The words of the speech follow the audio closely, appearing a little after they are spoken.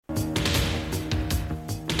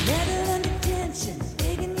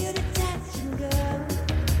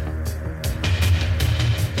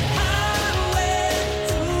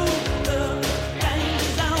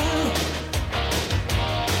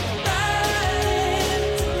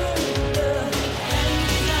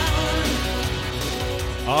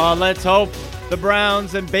Let's hope the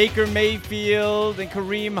Browns and Baker Mayfield and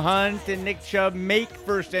Kareem Hunt and Nick Chubb make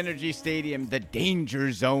First Energy Stadium the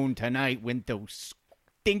danger zone tonight when those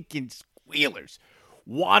stinking squealers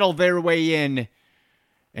waddle their way in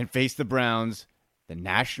and face the Browns. The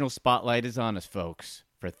national spotlight is on us, folks,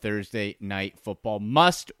 for Thursday night football.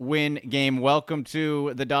 Must-win game. Welcome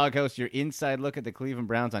to the Doghouse, your inside look at the Cleveland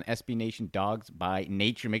Browns on SB Nation Dogs by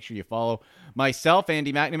Nature. Make sure you follow myself,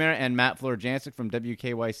 Andy McNamara, and Matt Florjancic from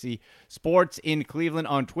WKYC Sports in Cleveland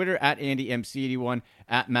on Twitter, at AndyMC81,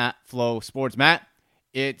 at MattFlowSports. Matt,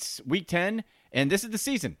 it's Week 10, and this is the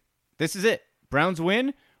season. This is it. Browns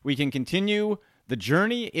win. We can continue the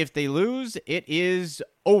journey. If they lose, it is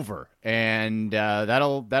over, and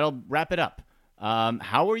that'll wrap it up.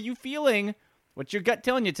 How are you feeling? What's your gut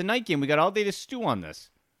telling you tonight game? We got all day to stew on this.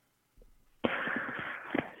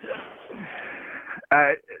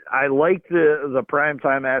 I like the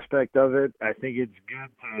primetime aspect of it. I think it's good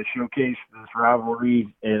to showcase this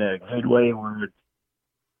rivalry in a good way where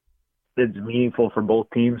it's meaningful for both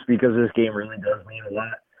teams, because this game really does mean a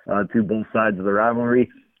lot to both sides of the rivalry.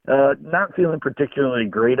 Not feeling particularly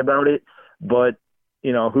great about it, but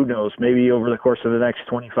you know, who knows? Maybe over the course of the next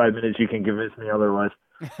 25 minutes, you can convince me otherwise.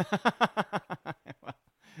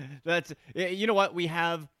 That's, you know what? We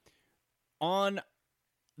have on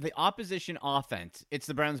the opposition offense, it's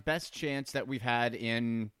the Browns' best chance that we've had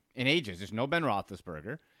in ages. There's no Ben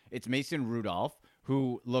Roethlisberger. It's Mason Rudolph,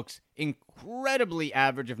 who looks incredibly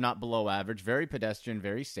average, if not below average, very pedestrian,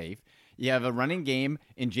 very safe. You have a running game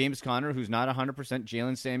in James Conner, who's not 100%.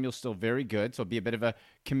 Jalen Samuel's still very good, so it'll be a bit of a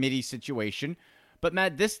committee situation. But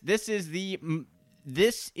Matt, this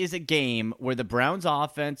is a game where the Browns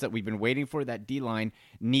offense that we've been waiting for, that D-line,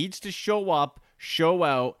 needs to show up, show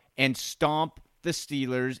out, and stomp the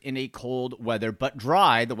Steelers in a cold weather, but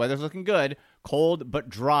dry. The weather's looking good. Cold but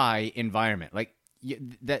dry environment. Like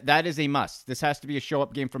that is a must. This has to be a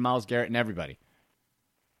show-up game for Myles Garrett and everybody.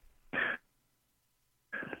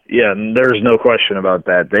 Yeah, there's no question about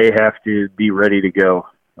that. They have to be ready to go.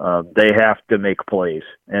 They have to make plays,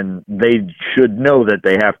 and they should know that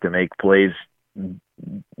they have to make plays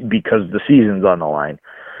because the season's on the line.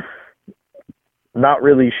 Not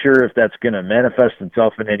really sure if that's going to manifest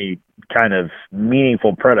itself in any kind of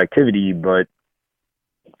meaningful productivity, but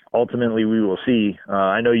ultimately we will see.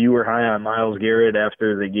 I know you were high on Myles Garrett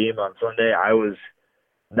after the game on Sunday. I was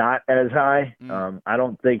not as high. I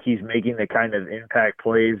don't think he's making the kind of impact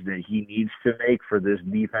plays that he needs to make for this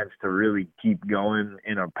defense to really keep going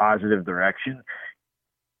in a positive direction.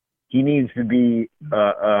 He needs to be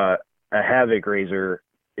a havoc raiser,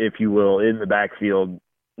 if you will, in the backfield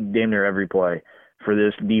damn near every play for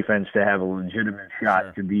this defense to have a legitimate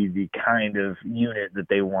shot to be the kind of unit that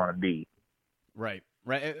they want to be. Right.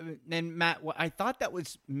 Right. And Matt, I thought that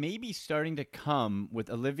was maybe starting to come with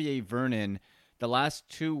Olivier Vernon the last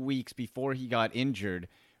 2 weeks before he got injured,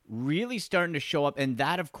 really starting to show up. And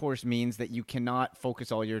that, of course, means that you cannot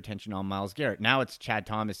focus all your attention on Myles Garrett. Now it's Chad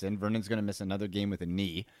Thomas in. Vernon's going to miss another game with a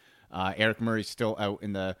knee. Eric Murray's still out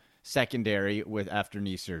in the secondary after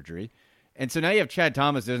knee surgery. And so now you have Chad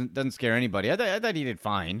Thomas. Doesn't scare anybody. I thought he did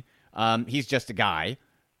fine. He's just a guy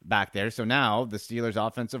back there. So now the Steelers'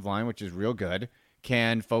 offensive line, which is real good,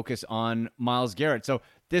 can focus on Myles Garrett. So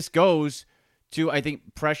this goes to, I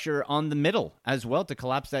think, pressure on the middle as well to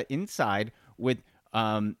collapse that inside with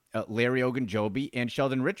Larry Ogunjobi and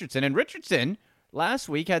Sheldon Richardson. And Richardson last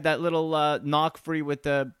week had that little knock free with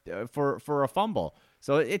for a fumble.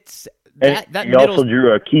 So it's that he also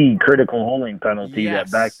drew a key critical holding penalty that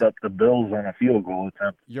backed up the Bills on a field goal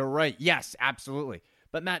attempt. You're right. Yes, absolutely.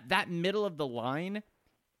 But Matt, that middle of the line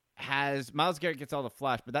has Myles Garrett gets all the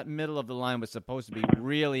flash, but that middle of the line was supposed to be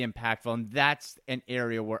really impactful, and that's an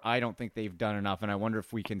area where I don't think they've done enough, and I wonder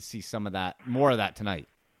if we can see more of that tonight.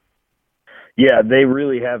 Yeah, they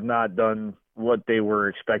really have not done what they were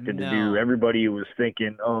expected to do. Everybody was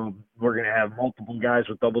thinking, oh, we're going to have multiple guys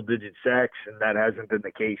with double-digit sacks, and that hasn't been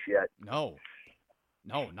the case yet. No,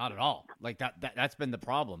 not at all. Like that's been the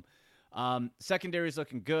problem. Secondary is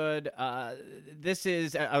looking good. This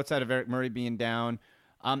is outside of Eric Murray being down.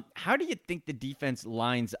 How do you think the defense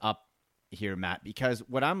lines up here, Matt? Because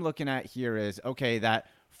what I'm looking at here is, okay, that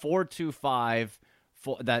 4-2-5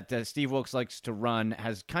 that Steve Wilkes likes to run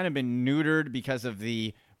has kind of been neutered because of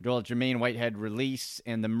the Jermaine Whitehead release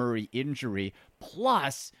and the Murray injury.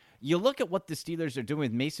 Plus, you look at what the Steelers are doing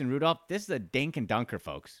with Mason Rudolph. This is a dink and dunker,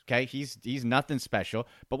 folks. Okay, he's nothing special.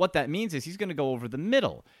 But what that means is he's going to go over the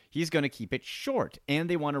middle. He's going to keep it short, and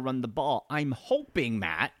they want to run the ball. I'm hoping,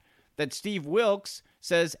 Matt, that Steve Wilkes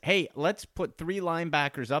says, hey, let's put 3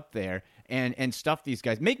 linebackers up there and stuff these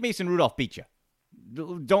guys. Make Mason Rudolph beat you.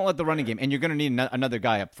 don't let the running game, and you're going to need another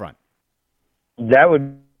guy up front. That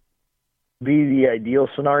would be the ideal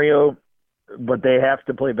scenario, but they have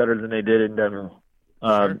to play better than they did in Denver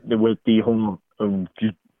with the whole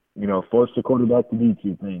force the quarterback to beat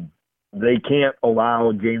you thing. They can't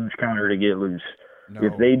allow James Conner to get loose. No.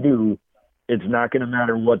 If they do, it's not going to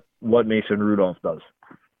matter what Mason Rudolph does.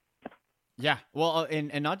 Yeah, well,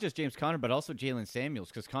 and not just James Conner, but also Jalen Samuels,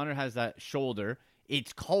 because Conner has that shoulder.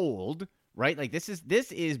 It's cold, right? Like this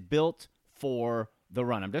is built for the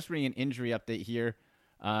run. I'm just reading an injury update here.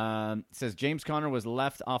 It says James Conner was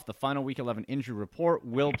left off the final Week 11 injury report.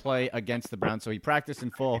 Will play against the Browns, so he practiced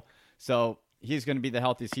in full. So he's going to be the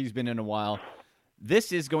healthiest he's been in a while.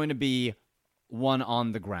 This is going to be one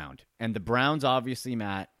on the ground, and the Browns, obviously,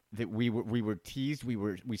 Matt, that we were teased.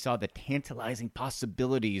 We saw the tantalizing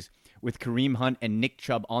possibilities with Kareem Hunt and Nick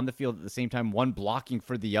Chubb on the field at the same time, one blocking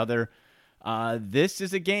for the other. This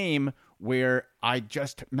is a game where I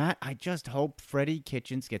just hope Freddie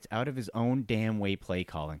Kitchens gets out of his own damn way play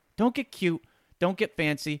calling. Don't get cute. Don't get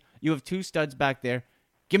fancy. You have two studs back there.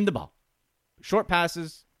 Give him the ball. Short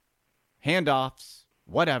passes, handoffs,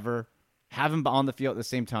 whatever. Have him on the field at the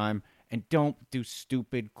same time, and don't do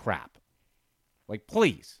stupid crap. Like,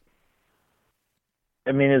 please.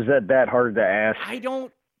 I mean, is that hard to ask? I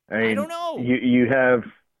don't know. You have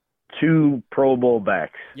two Pro Bowl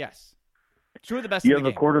backs. Yes. Two of the best You in the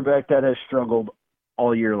have a quarterback that has struggled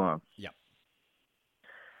all year long. Yep.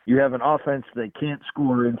 You have an offense that can't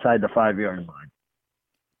score inside the 5-yard line.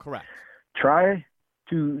 Correct. Try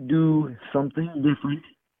to do something different,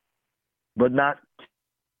 but not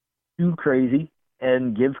too crazy,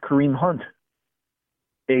 and give Kareem Hunt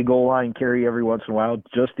a goal line carry every once in a while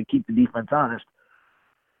just to keep the defense honest.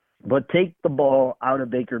 But take the ball out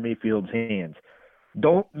of Baker Mayfield's hands.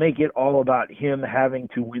 Don't make it all about him having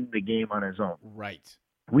to win the game on his own. Right.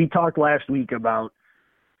 We talked last week about,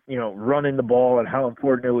 running the ball and how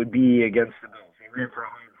important it would be against the Bills. He ran for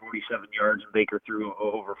 147 yards and Baker threw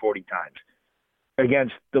over 40 times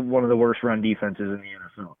against one of the worst run defenses in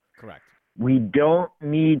the NFL. Correct. We don't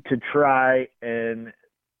need to try and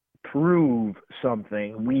prove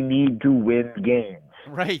something. We need to win games.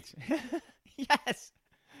 Right. Yes.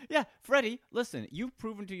 Yeah, Freddie, listen, you've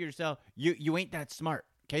proven to yourself you ain't that smart,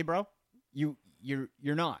 okay, bro? You're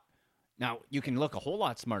not. Now, you can look a whole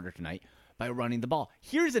lot smarter tonight by running the ball.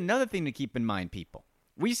 Here's another thing to keep in mind, people.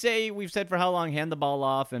 We've said for how long, hand the ball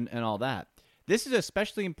off and all that. This is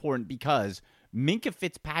especially important because Minkah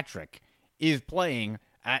Fitzpatrick is playing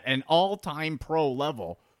at an all-time pro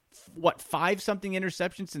level. 5-something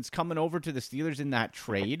interceptions since coming over to the Steelers in that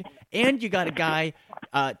trade. And you got a guy,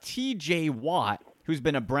 TJ Watt, who's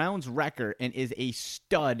been a Browns wrecker and is a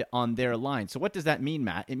stud on their line. So what does that mean,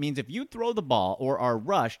 Matt? It means if you throw the ball or are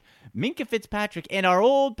rushed, Minkah Fitzpatrick and our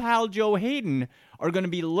old pal Joe Hayden are going to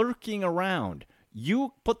be lurking around.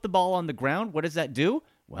 You put the ball on the ground, what does that do?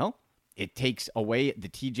 Well, it takes away the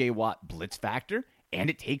TJ Watt blitz factor, and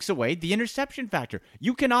it takes away the interception factor.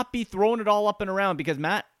 You cannot be throwing it all up and around because,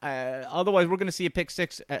 Matt, otherwise we're going to see a pick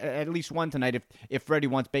six, at least one tonight if Freddie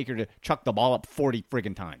wants Baker to chuck the ball up 40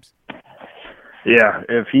 friggin' times. Yeah,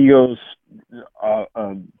 if he goes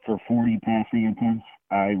for 40 passing attempts,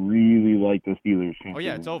 I really like the Steelers. Oh,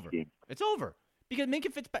 yeah, it's over. It's over. Because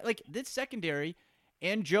Minkah Fitzpatrick, like this secondary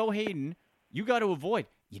and Joe Hayden, you got to avoid.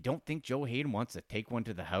 You don't think Joe Hayden wants to take one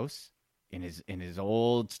to the house in his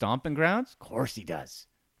old stomping grounds? Of course he does.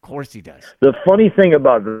 Of course he does. The funny thing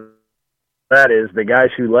about that is the guys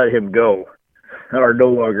who let him go are no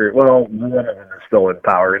longer, one of them is still in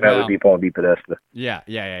power, and that would be Paul DePodesta.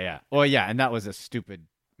 Yeah. Well, yeah, and that was a stupid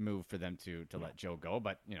move for them to let Joe go,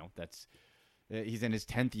 but, he's in his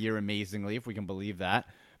 10th year, amazingly, if we can believe that.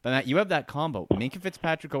 But Matt, you have that combo, Minkah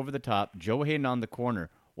Fitzpatrick over the top, Joe Hayden on the corner.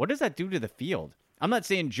 What does that do to the field? I'm not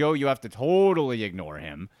saying, Joe, you have to totally ignore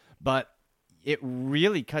him, but it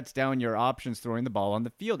really cuts down your options throwing the ball on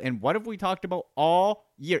the field. And what have we talked about all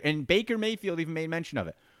year? And Baker Mayfield even made mention of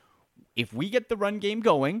it. If we get the run game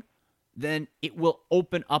going, then it will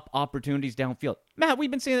open up opportunities downfield. Matt,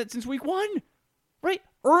 we've been saying that since week 1, right?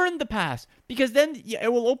 Earn the pass, because then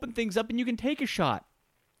it will open things up and you can take a shot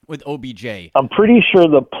with OBJ. I'm pretty sure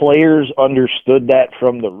the players understood that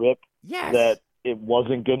from the rip, yes, that it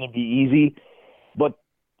wasn't going to be easy, but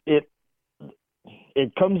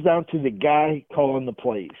it comes down to the guy calling the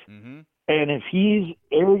plays. Mm-hmm. And if he's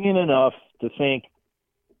arrogant enough to think,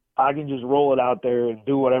 I can just roll it out there and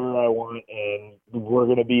do whatever I want, and we're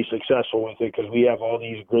going to be successful with it because we have all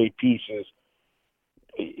these great pieces,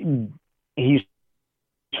 he's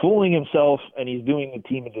fooling himself, and he's doing the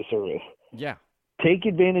team a disservice. Yeah. Take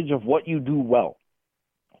advantage of what you do well.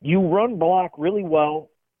 You run block really well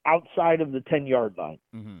outside of the 10-yard line.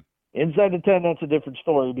 Mm-hmm. Inside the 10, that's a different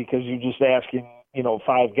story because you're just asking,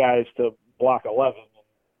 5 guys to block 11.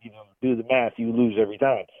 And, do the math, you lose every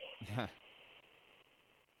time.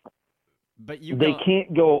 But they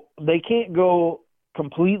can't go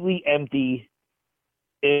completely empty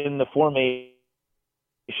in the formation.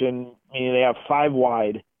 Meaning they have 5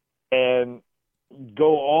 wide and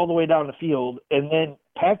go all the way down the field and then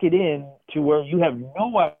pack it in to where you have no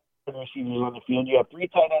wide receivers on the field. You have 3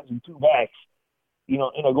 tight ends and 2 backs, in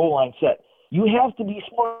a goal line set. You have to be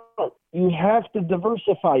smart. You have to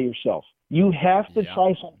diversify yourself. You have to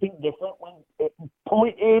try something different. When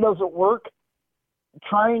point A doesn't work,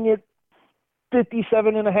 trying it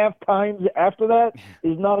 57.5 times after that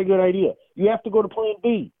is not a good idea. You have to go to plan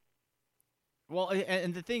B. Well,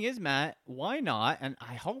 and the thing is, Matt, why not? And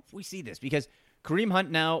I hope we see this because Kareem Hunt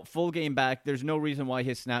now, full game back. There's no reason why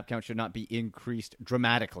his snap count should not be increased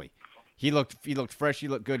dramatically. He looked fresh. He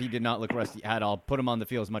looked good. He did not look rusty at all. Put him on the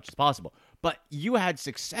field as much as possible. But you had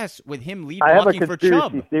success with him lead blocking for Chubb. I have a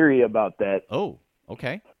conspiracy theory about that. Oh,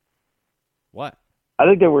 okay. What? I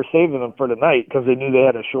think they were saving him for tonight because they knew they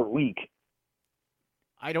had a short week.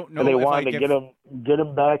 I don't know. And they wanted to get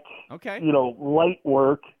him back. Okay. Light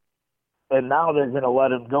work. And now they're going to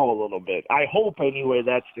let him go a little bit. I hope, anyway,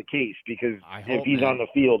 that's the case because if he's on the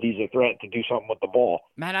field, he's a threat to do something with the ball.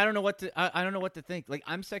 Man, I don't know what to think. Like,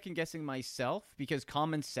 I'm second guessing myself because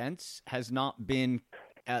common sense has not been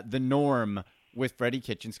the norm with Freddie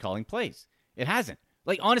Kitchens calling plays. It hasn't.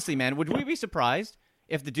 Like, honestly, man, would we be surprised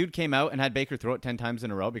if the dude came out and had Baker throw it 10 times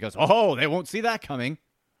in a row because they won't see that coming?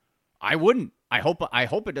 I wouldn't. I hope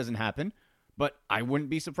it doesn't happen, but I wouldn't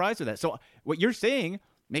be surprised with that. So what you're saying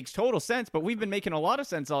makes total sense, but we've been making a lot of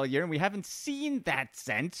sense all year, and we haven't seen that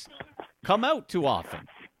sense come out too often.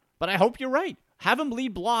 But I hope you're right. Have him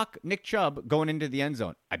lead block Nick Chubb going into the end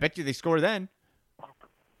zone. I bet you they score then.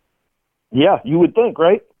 Yeah, you would think,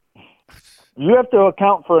 right? You have to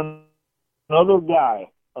account for another guy,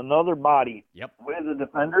 another body with a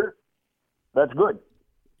defender. That's good.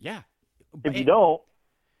 Yeah. If you don't,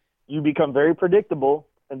 you become very predictable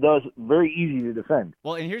and thus very easy to defend.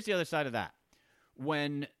 Well, and here's the other side of that.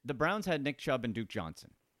 When the Browns had Nick Chubb and Duke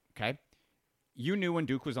Johnson, okay, you knew when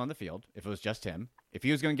Duke was on the field, if it was just him, if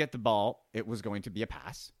he was going to get the ball, it was going to be a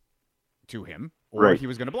pass to him, or he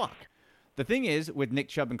was going to block. The thing is, with Nick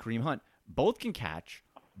Chubb and Kareem Hunt, both can catch,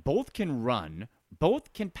 both can run,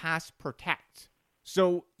 both can pass protect.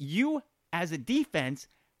 So you, as a defense,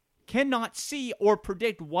 cannot see or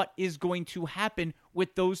predict what is going to happen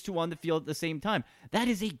with those two on the field at the same time. That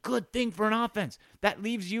is a good thing for an offense. That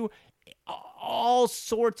leaves you all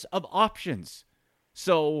sorts of options.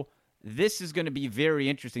 So this is going to be very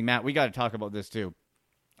interesting. Matt, we got to talk about this too.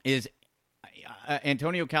 Is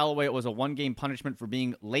Antonio Callaway, it was a one-game punishment for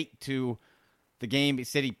being late to the game. He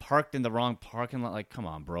said he parked in the wrong parking lot. Like, come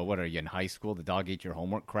on, bro. What are you, in high school? The dog ate your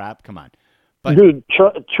homework crap? Come on. But dude,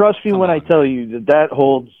 trust me when I tell you that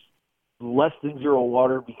holds less than zero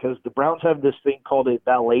water because the Browns have this thing called a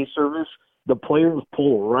valet service. The players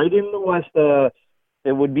pull right in the west.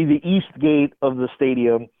 It would be the east gate of the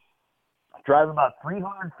stadium, drive about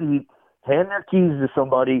 300 feet, hand their keys to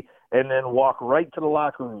somebody, and then walk right to the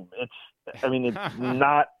locker room. It's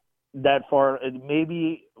not that far.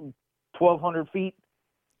 Maybe 1,200 feet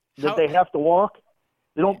that they have to walk.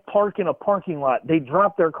 They don't park in a parking lot. They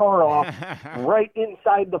drop their car off right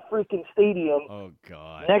inside the freaking stadium. Oh,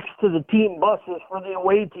 God. Next to the team buses for the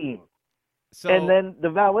away team. So, and then the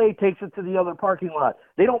valet takes it to the other parking lot.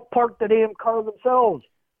 They don't park the damn car themselves.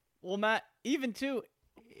 Well, Matt, even too,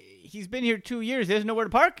 he's been here 2 years. He doesn't know where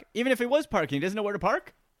to park. Even if he was parking, he doesn't know where to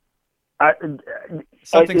park.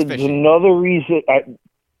 Something's fishy. Another reason.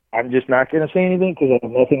 I'm just not going to say anything because I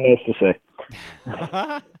have nothing else to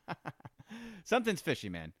say. Something's fishy,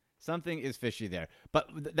 man. Something is fishy there.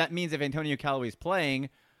 But that means if Antonio Callaway's playing,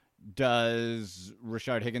 does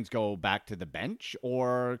Rashard Higgins go back to the bench?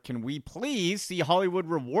 Or can we please see Hollywood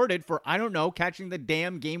rewarded for, I don't know, catching the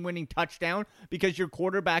damn game-winning touchdown because your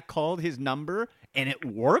quarterback called his number and it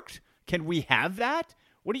worked? Can we have that?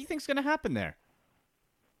 What do you think's going to happen there?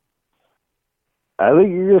 I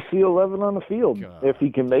think you're going to see 11 on the field. God. If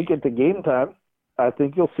he can make it to game time, I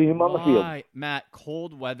think you'll see him on the field. Matt,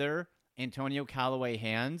 cold weather, Antonio Callaway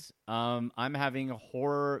hands. I'm having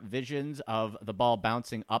horror visions of the ball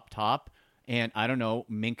bouncing up top and, I don't know,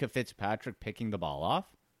 Minkah Fitzpatrick picking the ball off.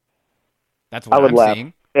 That's what I'm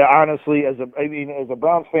seeing. Yeah, honestly, as a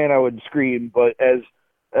Browns fan, I would scream, but as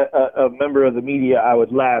a member of the media, I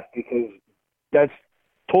would laugh because that's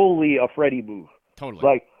totally a Freddie move.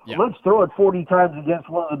 Totally. Let's throw it 40 times against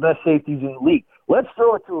one of the best safeties in the league. Let's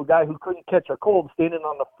throw it to a guy who couldn't catch a cold standing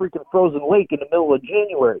on the freaking frozen lake in the middle of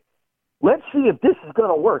January. Let's see if this is going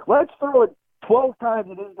to work. Let's throw it 12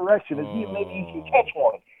 times in his direction and see if maybe he can catch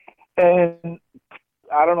one. And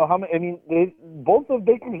I don't know how many. I mean, both of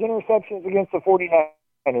Baker's interceptions against the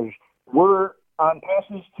 49ers were on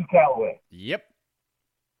passes to Callaway. Yep.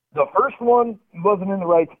 The first one, he wasn't in the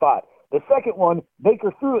right spot. The second one,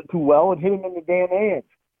 Baker threw it too well and hit him in the damn hands.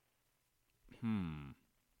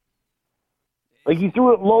 Like, he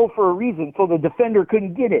threw it low for a reason, so the defender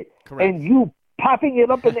couldn't get it. Correct. And you popping it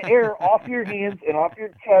up in the air off your hands and off your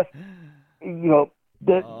chest, you know,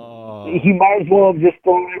 he might as well have just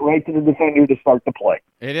thrown it right to the defender to start the play.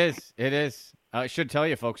 It is. It is. I should tell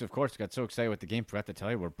you, folks, of course, got so excited with the game, forgot to tell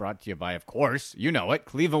you, we're brought to you by, of course, you know it,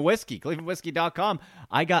 Cleveland Whiskey, clevelandwhiskey.com.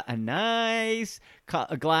 I got a nice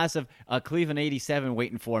a glass of Cleveland 87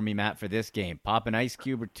 waiting for me, Matt, for this game. Pop an ice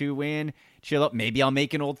cube or two in, chill up. Maybe I'll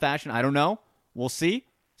make an old-fashioned. I don't know. We'll see.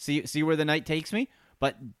 See where the night takes me.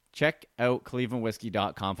 But check out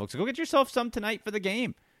clevelandwhiskey.com, folks. So go get yourself some tonight for the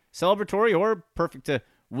game. Celebratory or perfect to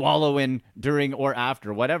wallow in during or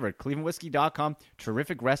after, whatever. clevelandwhiskey.com.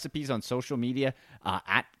 Terrific recipes on social media,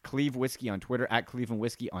 at Cleve Whiskey on Twitter, at Cleveland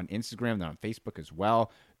Whiskey on Instagram. They're on Facebook as well.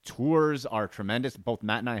 Tours are tremendous. Both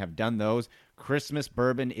Matt and I have done those. Christmas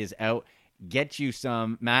bourbon is out. Get you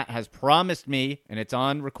some. Matt has promised me, and it's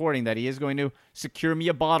on recording, that he is going to secure me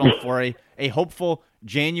a bottle for a hopeful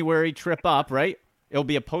January trip up, right? It'll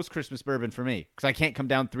be a post-Christmas bourbon for me because I can't come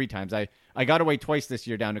down 3 times. I got away twice this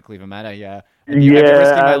year down to Cleveland, Matt. I'd be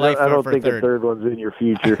risking my life I don't for think a third one's in your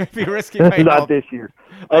future. I'd be risking my Not health. this year.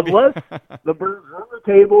 Unless the bird's on the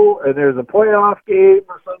table and there's a playoff game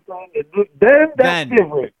or something, and then that's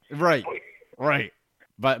different. Right.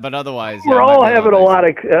 But otherwise, we're all having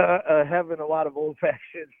a lot of old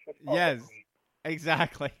fashions. Yes,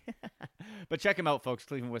 exactly. But check them out, folks.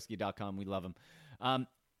 ClevelandWhiskey.com. We love them.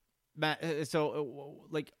 Matt, so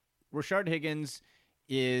like Rashard Higgins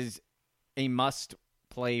is a must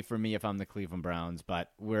play for me if I'm the Cleveland Browns,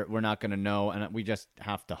 but we're not going to know, and we just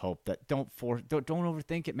have to hope that don't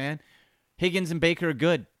overthink it, man. Higgins and Baker are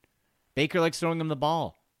good. Baker likes throwing them the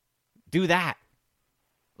ball. Do that.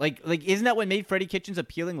 Like isn't that what made Freddie Kitchens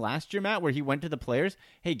appealing last year, Matt, where he went to the players,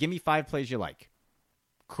 hey, give me 5 plays you like.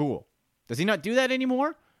 Cool. Does he not do that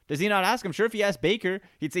anymore? Does he not ask? I'm sure if he asked Baker,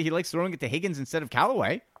 he'd say he likes throwing it to Higgins instead of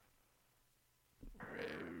Callaway.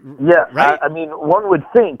 Yeah, right? I mean, one would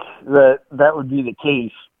think that would be the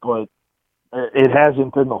case, but it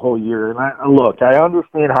hasn't been the whole year. And I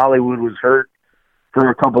understand Hollywood was hurt for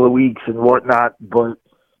a couple of weeks and whatnot, but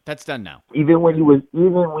that's done now. Even when he was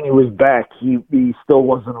back, he still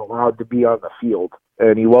wasn't allowed to be on the field,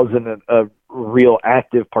 and he wasn't a real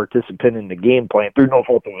active participant in the game plan through no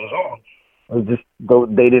fault of his own. It was just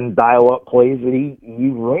they didn't dial up plays that he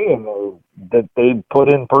ran, or that they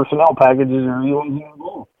put in personnel packages, or he wasn't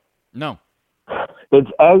involved. No. It's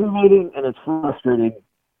aggravating and it's frustrating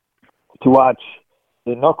to watch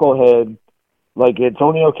the knucklehead like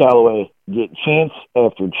Antonio Callaway get chance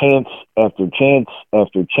after chance after chance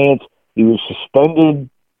after chance. He was suspended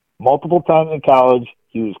multiple times in college.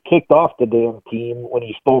 He was kicked off the damn team when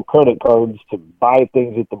he stole credit cards to buy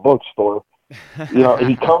things at the bookstore. You know,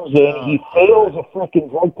 he comes in, he fails a freaking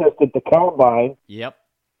drug test at the combine. Yep.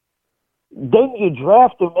 Then you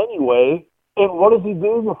draft him anyway. And what does he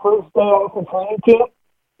do the first day off in training camp?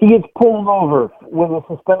 He gets pulled over with a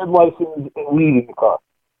suspended license and weed in the car.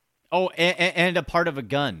 Oh, and a part of a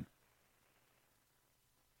gun.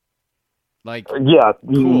 Like, yeah,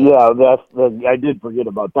 cool. Yeah. I did forget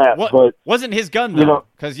about that. But wasn't his gun though?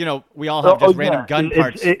 Because we all have just random gun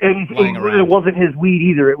parts lying around. It wasn't his weed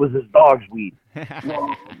either. It was his dog's weed.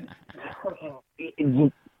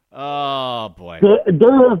 Oh, boy.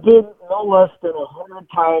 There have been no less than 100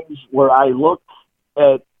 times where I looked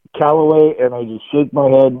at Callaway and I just shake my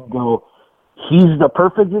head and go, he's the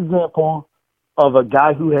perfect example of a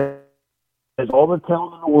guy who has all the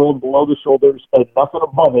talent in the world below the shoulders and nothing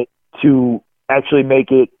above it to actually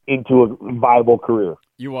make it into a viable career.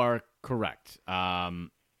 You are correct. And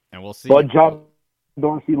we'll see. But John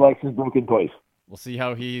Dorsey likes his broken toys. We'll see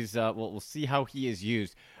how he's. We'll see how he is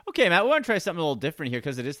used. Okay, Matt, we want to try something a little different here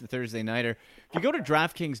because it is the Thursday Nighter. If you go to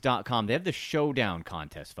DraftKings.com, they have the Showdown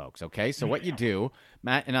contest, folks. Okay, so what you do,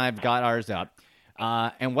 Matt and I have got ours up,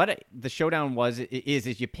 and what the Showdown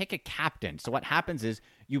is you pick a captain. So what happens is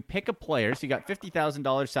You pick a player, so you got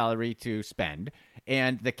 $50,000 salary to spend,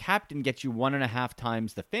 and the captain gets you 1.5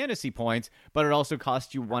 times the fantasy points, but it also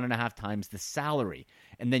costs you 1.5 times the salary.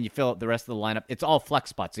 And then you fill up the rest of the lineup. It's all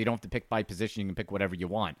flex spots, so you don't have to pick by position. You can pick whatever you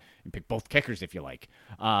want. You can pick both kickers if you like.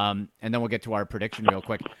 And then we'll get to our prediction real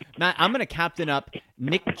quick. Matt, I'm going to captain up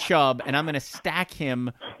Nick Chubb, and I'm going to stack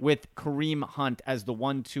him with Kareem Hunt as the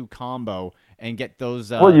 1-2 combo and get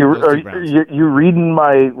those. Well, you reading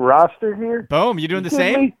my roster here? Boom! You doing the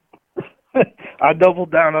same? I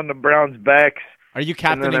doubled down on the Browns' backs. Are you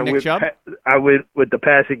captaining Nick Chubb? I went with the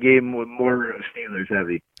passing game with more Steelers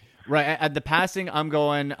heavy. Right. At the passing, I'm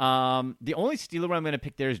going. The only Steeler I'm going to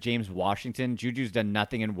pick there is James Washington. Juju's done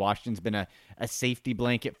nothing, and Washington's been a safety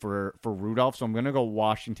blanket for Rudolph, so I'm going to go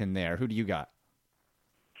Washington there. Who do you got?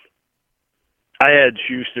 I had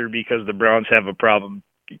Schuster because the Browns have a problem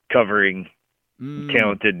covering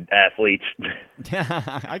talented athletes.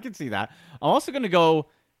 I can see that. I'm also going to go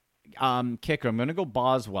kicker. I'm going to go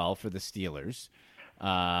Boswell for the Steelers.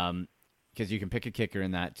 Because you can pick a kicker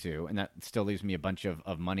in that too, and that still leaves me a bunch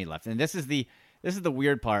of money left. And this is the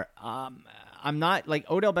weird part. I'm not like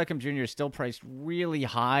Odell Beckham Jr. is still priced really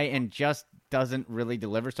high and just doesn't really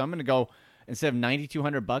deliver. So I'm going to go instead of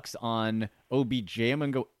 $9,200 on OBJ, I'm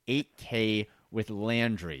going to go $8K with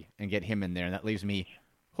Landry and get him in there, and that leaves me.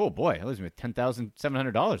 Oh boy, that leaves me with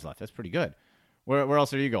 $10,700 left. That's pretty good. Where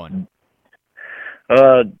else are you going?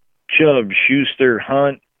 Chubb, Schuster,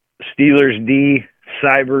 Hunt, Steelers D,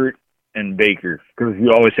 Seibert, and Baker, because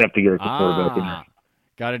you always have to get a quarterback in there.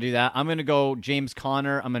 Got to do that. I'm going to go James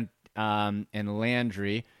Conner. I'm going and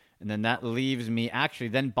Landry, and then that leaves me. Actually,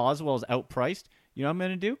 then Boswell's outpriced. You know what I'm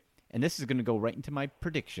going to do? And this is going to go right into my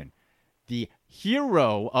prediction. The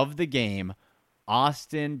hero of the game,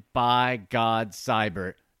 Austin by God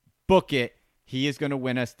Seibert. Book it. He is going to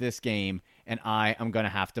win us this game, and I am going to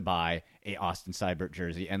have to buy a Austin Seibert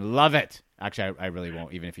jersey and love it. Actually, I really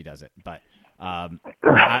won't, even if he does it, but.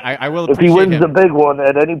 I will appreciate if he wins him. the big one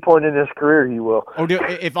at any point in his career, he will.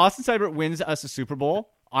 If Austin Seibert wins us a Super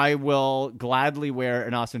Bowl, I will gladly wear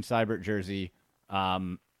an Austin Seibert jersey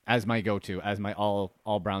as my go-to, as my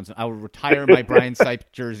all Browns. I will retire my Brian Sipe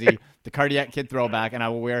jersey, the Cardiac Kid throwback, and I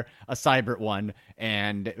will wear a Seibert one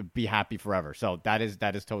and be happy forever. So that is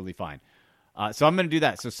totally fine. So I'm going to do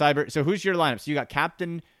that. So Seibert. So who's your lineup? So you got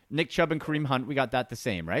Captain Nick Chubb and Kareem Hunt. We got that the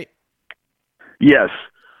same, right? Yes.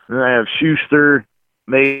 And I have Schuster,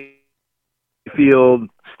 Mayfield,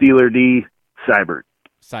 Steeler D, Seibert.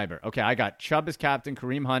 Okay, I got Chubb as captain,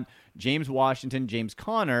 Kareem Hunt, James Washington, James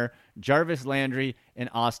Conner, Jarvis Landry, and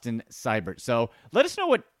Austin Seibert. So let us know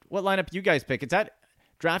what lineup you guys pick. It's at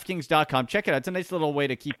DraftKings.com. Check it out. It's a nice little way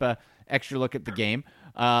to keep a extra look at the game.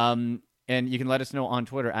 And you can let us know on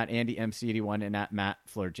Twitter at AndyMC81 and at Matt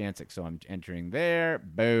Fleur-Jancic. So I'm entering there.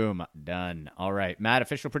 Boom. Done. All right, Matt,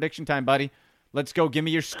 official prediction time, buddy. Let's go. Give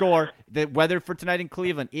me your score. The weather for tonight in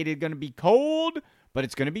Cleveland, it is going to be cold, but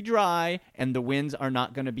it's going to be dry, and the winds are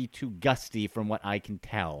not going to be too gusty from what I can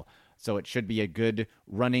tell. So it should be a good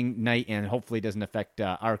running night, and hopefully doesn't affect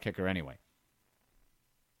our kicker anyway.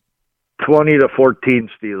 20-14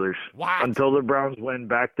 Steelers. What? Until the Browns win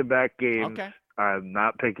back-to-back games, Okay. I'm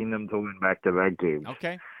not picking them to win back-to-back games.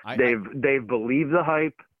 Okay. They've believed the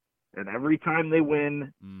hype, and every time they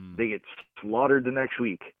win, they get slaughtered the next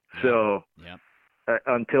week. So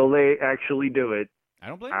until they actually do it, I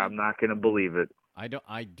don't blame I'm not going to believe it. I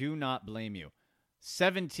do not blame you.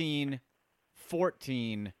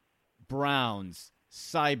 17-14 Browns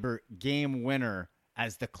Seibert game winner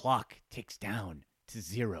as the clock ticks down to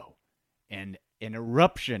 0. And an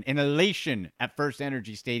elation at First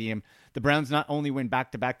Energy Stadium. The Browns not only win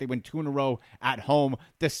back-to-back, they win 2 in a row at home.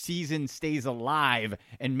 The season stays alive,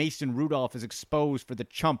 and Mason Rudolph is exposed for the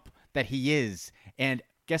chump that he is. And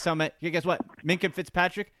guess what? Minkah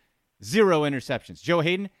Fitzpatrick, 0 interceptions. Joe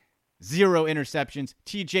Hayden, 0 interceptions.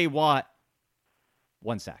 TJ Watt,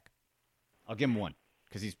 1 sack. I'll give him 1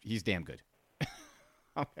 because he's damn good.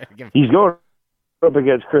 He's going up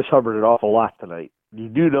against Chris Hubbard an awful lot tonight. You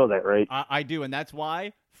do know that, right? I do, and that's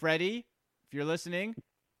why, Freddie, if you're listening,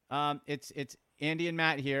 it's Andy and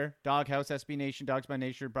Matt here, Doghouse, SB Nation, Dogs by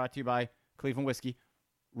Nature, brought to you by Cleveland Whiskey.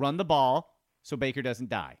 Run the ball so Baker doesn't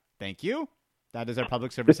die. Thank you. That is our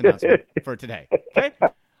public service announcement for today. Okay?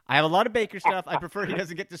 I have a lot of Baker stuff. I prefer he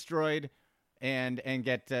doesn't get destroyed and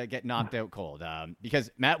get knocked out cold. Because,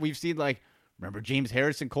 Matt, we've seen, remember James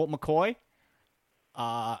Harrison, Colt McCoy?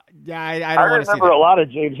 I don't want to see that. I remember a lot of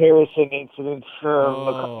James Harrison incidents from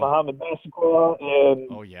Muhammad Massaquoi and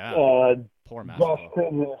poor Massaquoi. Josh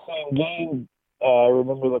Cribbs in the same game. I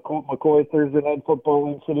remember the Colt McCoy Thursday Night Football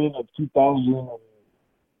incident of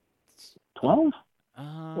 2012?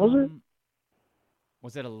 Was it?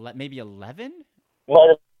 Was it maybe 11? Might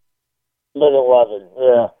have been 11.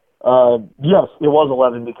 Yeah. Yes, it was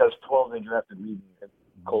 11 because 12 they drafted me and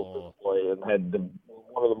Colts to play and had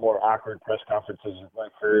one of the more awkward press conferences of my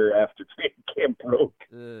career after training camp broke.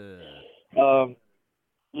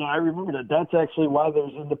 Yeah, I remember that. That's actually why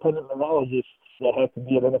there's independent neurologists that have to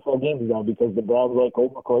be at NFL games now, because the Browns let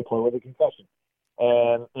Colt McCoy play with a concussion.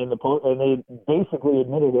 And they basically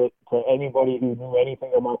admitted it to anybody who knew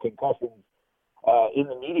anything about concussions in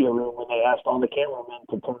the media room when they asked all the cameramen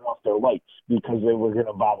to turn off their lights because they were going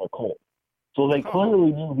to bother Colt. So they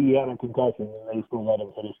clearly knew he had a concussion, and they still let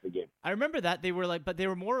him finish the game. I remember that. They were but they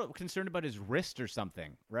were more concerned about his wrist or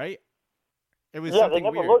something, right? It was they something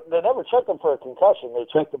never weird. They never checked him for a concussion. They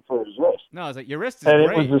checked him for his wrist. No, I was like, your wrist is and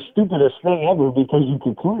great. It was the stupidest thing ever because you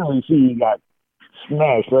could clearly see he got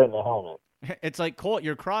smashed right in the helmet. It's like, Colt,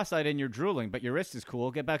 you're cross-eyed and you're drooling, but your wrist is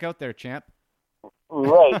cool. Get back out there, champ.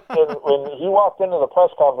 Right. And when he walked into the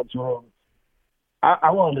press conference room, I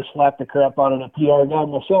wanted to slap the crap out of the PR guy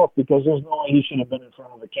myself, because there's no way he should have been in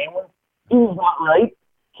front of the camera. He was not right.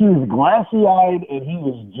 He was glassy-eyed, and he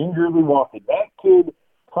was gingerly walking. That kid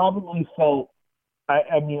probably felt –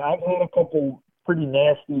 I mean, I've had a couple pretty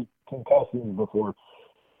nasty concussions before,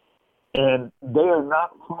 and they are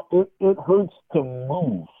not – it hurts to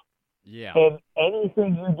move. Yeah. And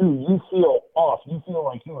anything you do, you feel off. You feel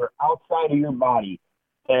like you are outside of your body,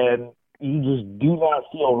 and you just do not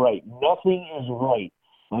feel right. Nothing is right.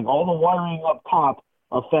 Like, all the wiring up top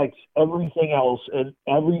affects everything else, and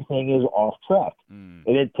everything is off track. And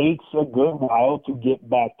it takes a good while to get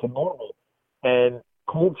back to normal. And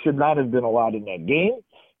Colt should not have been allowed in that game.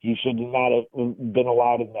 He should not have been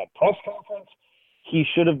allowed in that press conference. He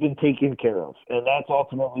should have been taken care of. And that's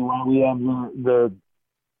ultimately why we have the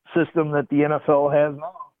system that the NFL has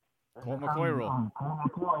now. Colt McCoy rule. Colt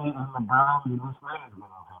McCoy and the Browns and this management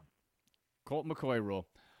of him. Colt McCoy rule.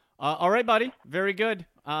 All right, buddy. Very good.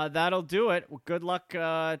 That'll do it. Well, good luck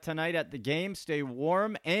tonight at the game. Stay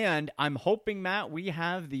warm. And I'm hoping, Matt, we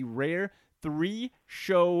have the rare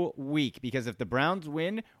 3-show week, because if the Browns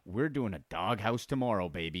win, we're doing a doghouse tomorrow,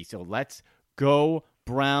 baby. So let's go,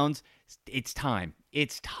 Browns. It's time.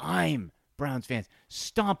 It's time, Browns fans.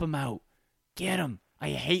 Stomp them out. Get them. I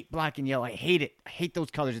hate black and yellow. I hate it. I hate those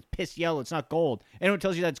colors. It's piss yellow. It's not gold. Anyone who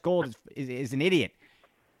tells you that's gold is an idiot.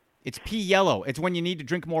 It's pea yellow. It's when you need to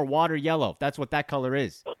drink more water yellow. That's what that color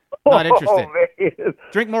is. Not interested. Man.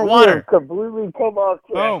 Drink more water. Completely come off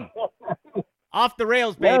track. Boom. Off the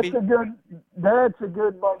rails, baby. That's a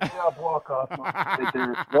good Mike Job walk-off right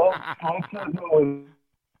there. Well, I can't go with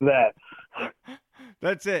that.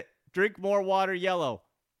 That's it. Drink more water yellow.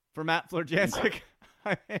 For Matt Florjancic,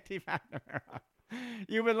 I'm Andy McNamara.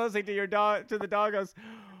 You've been listening to the Doghouse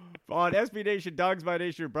on SB Nation, Dogs by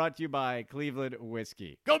Nation, brought to you by Cleveland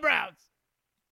Whiskey. Go Browns!